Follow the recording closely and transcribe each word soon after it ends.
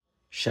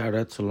Shout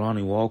out to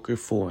Lonnie Walker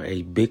for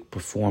a big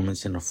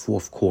performance in the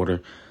fourth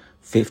quarter.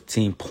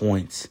 15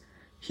 points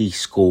he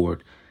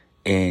scored,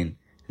 and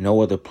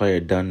no other player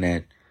done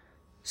that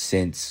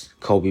since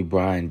Kobe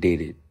Bryant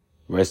did it.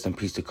 Rest in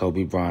peace to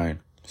Kobe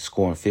Bryant,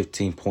 scoring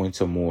 15 points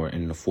or more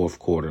in the fourth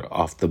quarter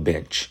off the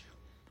bench.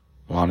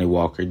 Lonnie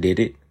Walker did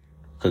it.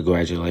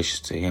 Congratulations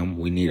to him.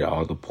 We needed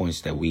all the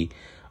points that we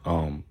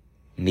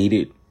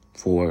needed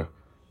for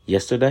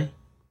yesterday.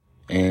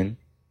 And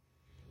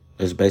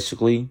let's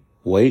basically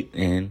wait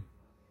and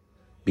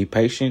be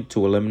patient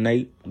to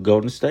eliminate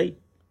Golden State.